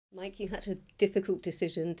Mike, you had a difficult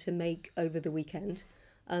decision to make over the weekend.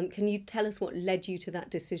 Can you tell us what led you to that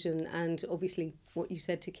decision and obviously what you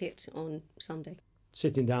said to Kit on Sunday?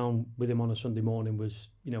 Sitting down with him on a Sunday morning was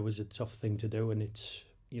a tough thing to do, and it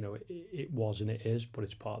was and it is, but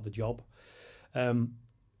it's part of the job.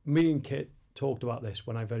 Me and Kit talked about this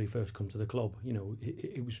when I very first come to the club.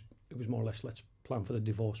 It was more or less, let's plan for the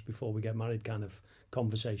divorce before we get married kind of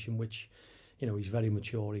conversation, which, he's very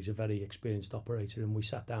mature, he's a very experienced operator, and we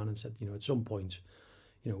sat down and said, at some point,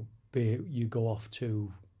 be it you go off to,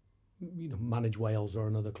 manage Wales or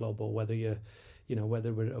another club, or whether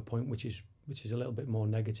whether we're at a point which is a little bit more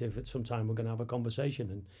negative, at some time we're going to have a conversation.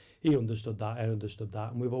 And he understood that, I understood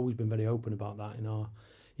that, and we've always been very open about that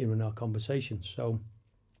in our conversations. So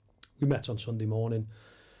we met on Sunday morning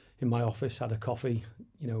in my office, had a coffee,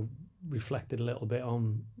 reflected a little bit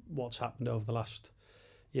on what's happened over the last,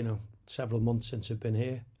 several months since I've been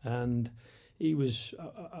here. And he was,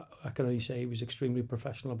 I can only say he was extremely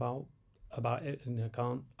professional about it, and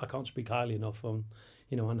I can't speak highly enough on,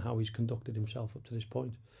 on how he's conducted himself up to this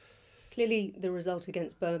point. Clearly, the result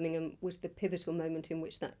against Birmingham was the pivotal moment in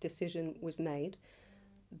which that decision was made.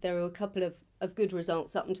 There were a couple of good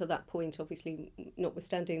results up until that point, obviously,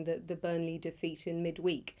 notwithstanding the Burnley defeat in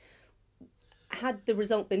midweek. Had the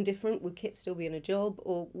result been different, would Kit still be in a job,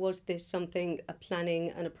 or was this something, a planning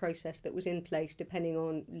and a process that was in place depending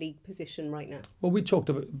on league position right now? Well, we talked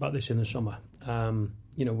about this in the summer.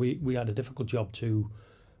 We had a difficult job to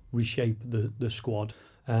reshape the squad.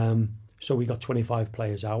 So we got 25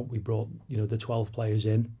 players out. We brought, the 12 players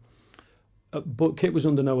in. But Kit was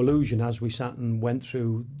under no illusion as we sat and went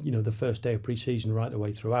through, the first day of pre-season right the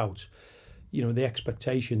way throughout. The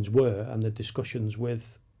expectations were, and the discussions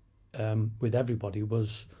with everybody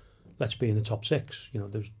was, let's be in the top six.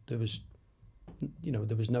 There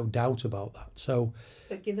was no doubt about that. So,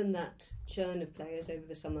 but given that churn of players over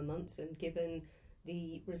the summer months, and given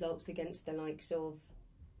the results against the likes of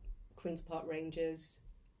Queen's Park Rangers,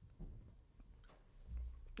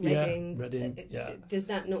 Reading, does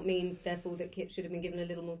that not mean, therefore, that Kit should have been given a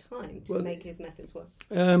little more time to make his methods work?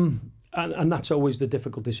 And that's always the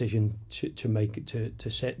difficult decision to make, to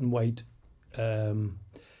sit and wait.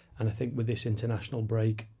 And I think with this international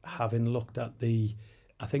break, having looked at the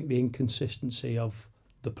inconsistency of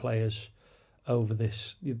the players over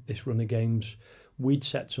this run of games, we'd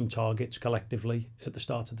set some targets collectively at the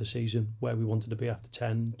start of the season where we wanted to be after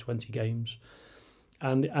 10, 20 games.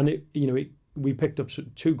 And we picked up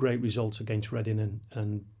two great results against Reading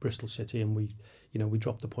and Bristol City, and we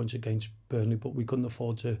dropped the points against Burnley, but we couldn't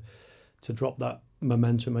afford to drop that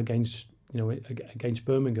momentum against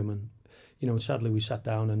Birmingham. And sadly we sat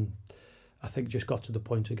down and I think just got to the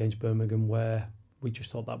point against Birmingham where we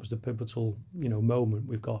just thought that was the pivotal moment.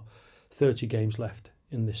 We've got 30 games left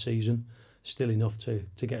in this season, still enough to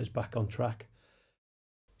get us back on track.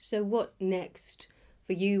 So what next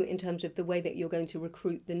for you in terms of the way that you're going to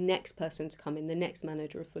recruit the next person to come in, the next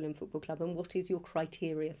manager of Fulham Football Club, and what is your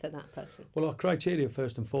criteria for that person? Well, our criteria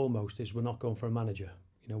first and foremost is we're not going for a manager.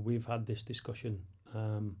 We've had this discussion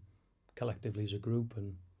collectively as a group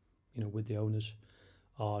and with the owners,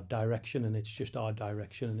 our direction, and it's just our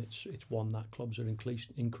direction, and it's one that clubs are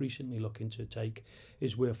increasingly looking to take,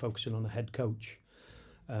 is we're focusing on a head coach.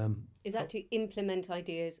 Is that to implement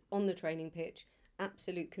ideas on the training pitch,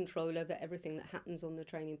 absolute control over everything that happens on the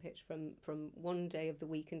training pitch from one day of the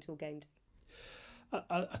week until game day?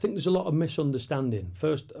 I think there's a lot of misunderstanding.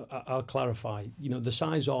 First, I'll clarify, the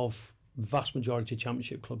size of the vast majority of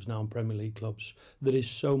Championship clubs now and Premier League clubs, there is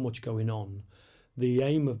so much going on. The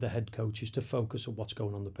aim of the head coach is to focus on what's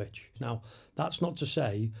going on the pitch. Now, that's not to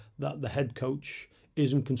say that the head coach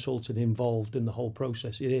isn't consulted, involved in the whole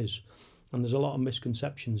process. It is. And there's a lot of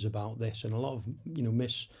misconceptions about this and a lot of,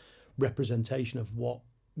 misrepresentation of what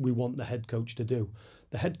we want the head coach to do.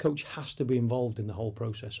 The head coach has to be involved in the whole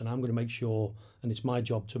process, and I'm going to make sure, and it's my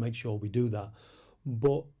job to make sure we do that.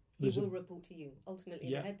 But he will report to you.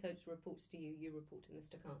 Ultimately, the head coach reports to you, you report to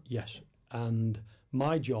Mr. Khan. Yes. And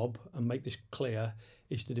my job, and make this clear,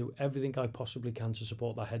 is to do everything I possibly can to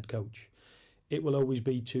support that head coach. It will always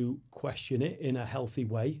be to question it in a healthy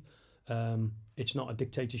way. It's not a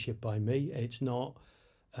dictatorship by me. It's not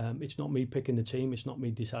me picking the team. It's not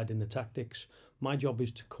me deciding the tactics. My job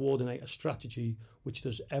is to coordinate a strategy which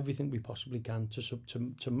does everything we possibly can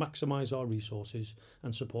to maximise our resources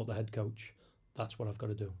and support the head coach. That's what I've got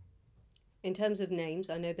to do. In terms of names,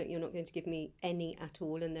 I know that you're not going to give me any at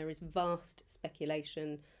all, and there is vast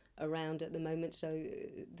speculation around at the moment, so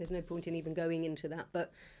there's no point in even going into that.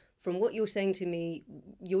 But from what you're saying to me,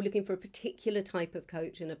 you're looking for a particular type of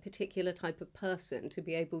coach and a particular type of person to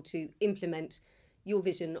be able to implement your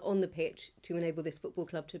vision on the pitch to enable this football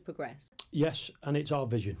club to progress? Yes, and it's our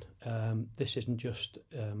vision. This isn't just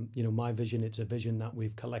my vision. It's a vision that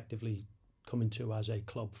we've collectively come into as a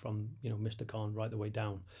club, from Mr. Khan right the way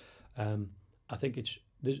down. I think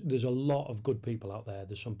there's a lot of good people out there.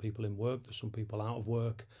 There's some people in work. There's some people out of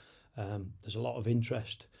work. There's a lot of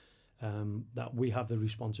interest. That we have the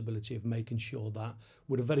responsibility of making sure that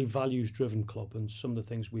we're a very values-driven club, and some of the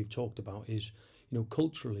things we've talked about is,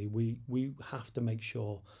 culturally, we have to make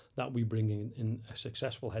sure that we bring in a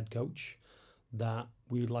successful head coach that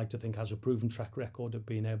we would like to think has a proven track record of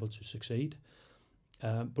being able to succeed,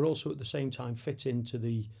 but also at the same time fit into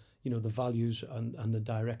the values and the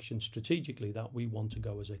direction strategically that we want to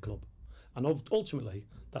go as a club. And ultimately,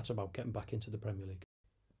 that's about getting back into the Premier League.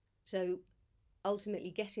 So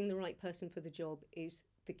ultimately, getting the right person for the job is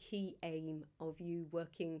the key aim of you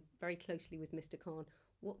working very closely with Mr. Khan.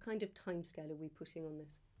 What kind of timescale are we putting on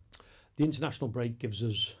this? The international break gives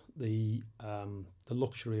us the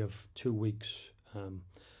luxury of 2 weeks.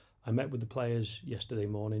 I met with the players yesterday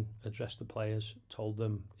morning, addressed the players, told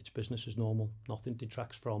them it's business as normal. Nothing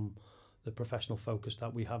detracts from the professional focus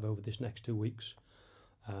that we have over this next 2 weeks.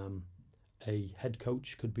 A head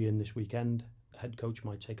coach could be in this weekend. A head coach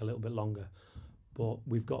might take a little bit longer. But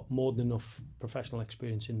we've got more than enough professional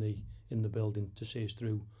experience in the building to see us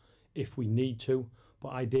through if we need to. But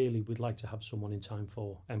ideally, we'd like to have someone in time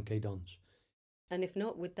for MK Dons. And if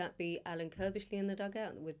not, would that be Alan Kirbishley in the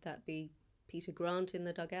dugout? Would that be Peter Grant in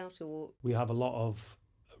the dugout? Or we have a lot of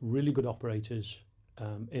really good operators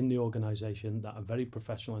in the organisation that are very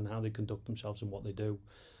professional in how they conduct themselves and what they do.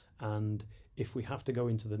 And if we have to go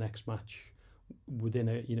into the next match within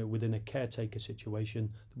a caretaker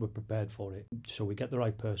situation, that we're prepared for it, so we get the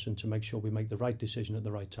right person to make sure we make the right decision at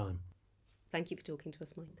the right time. Thank you for talking to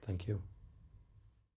us, Mike. Thank you.